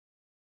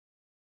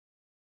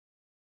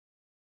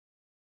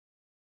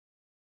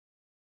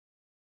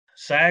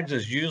Sags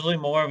is usually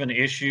more of an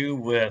issue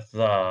with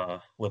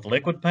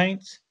liquid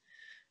paints.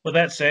 With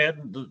that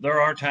said,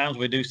 there are times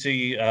we do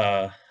see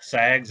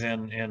sags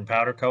in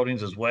powder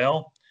coatings as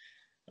well.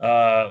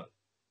 Uh,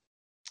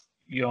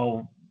 you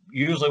know,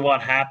 usually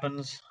what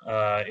happens,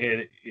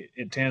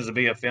 it tends to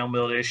be a film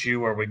build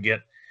issue where we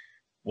get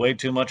way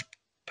too much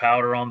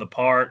powder on the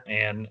part,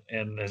 and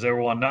as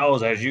everyone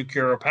knows, as you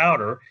cure a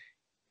powder,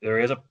 there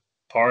is a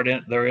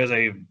there is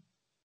a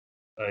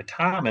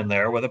time in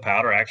there where the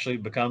powder actually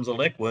becomes a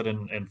liquid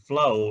and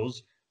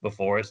flows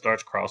before it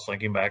starts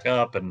cross-linking back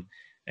up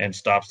and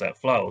stops that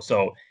flow.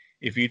 So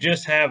if you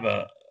just have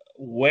a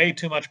way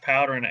too much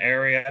powder in an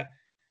area,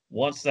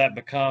 once that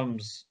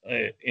becomes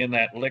in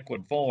that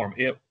liquid form,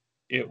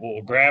 it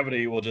will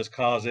gravity will just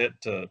cause it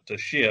to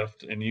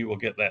shift, and you will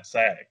get that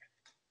sag.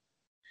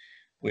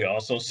 We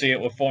also see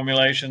it with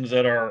formulations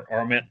that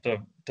are meant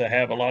to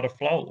have a lot of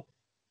flow.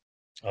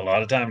 A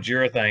lot of times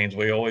urethanes,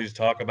 we always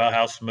talk about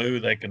how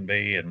smooth they can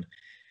be,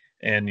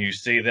 and you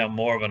see them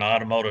more of an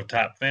automotive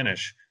type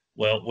finish.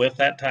 Well, with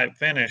that type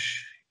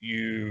finish,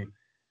 you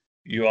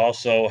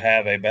also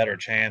have a better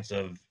chance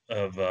of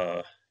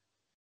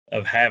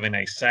having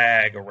a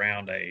sag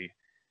around a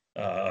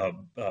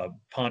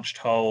punched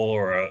hole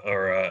or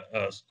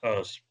a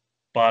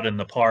spot in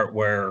the part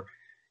where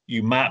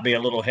you might be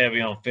a little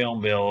heavy on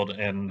film build,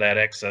 and that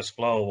excess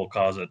flow will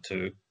cause it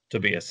to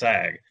be a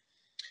sag.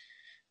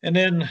 And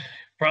then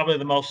probably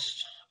the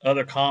most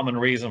other common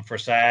reason for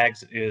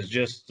sags is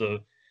just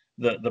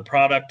the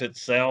product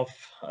itself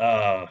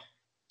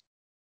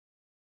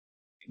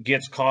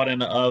gets caught in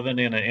the oven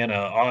in a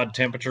odd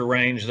temperature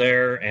range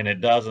there, and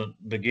it doesn't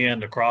begin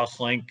to cross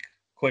link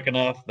quick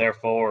enough.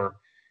 Therefore,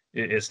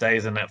 it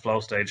stays in that flow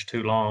stage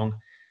too long.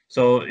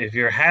 So if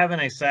you're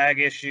having a sag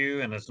issue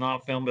and it's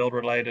not film build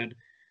related,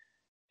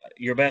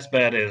 your best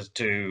bet is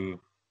to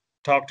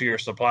talk to your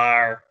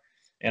supplier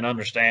and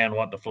understand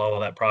what the flow of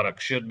that product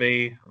should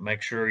be.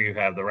 Make sure you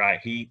have the right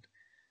heat,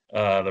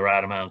 the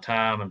right amount of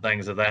time, and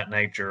things of that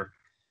nature,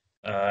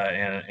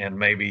 and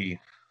maybe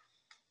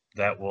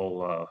that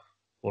will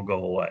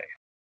go away.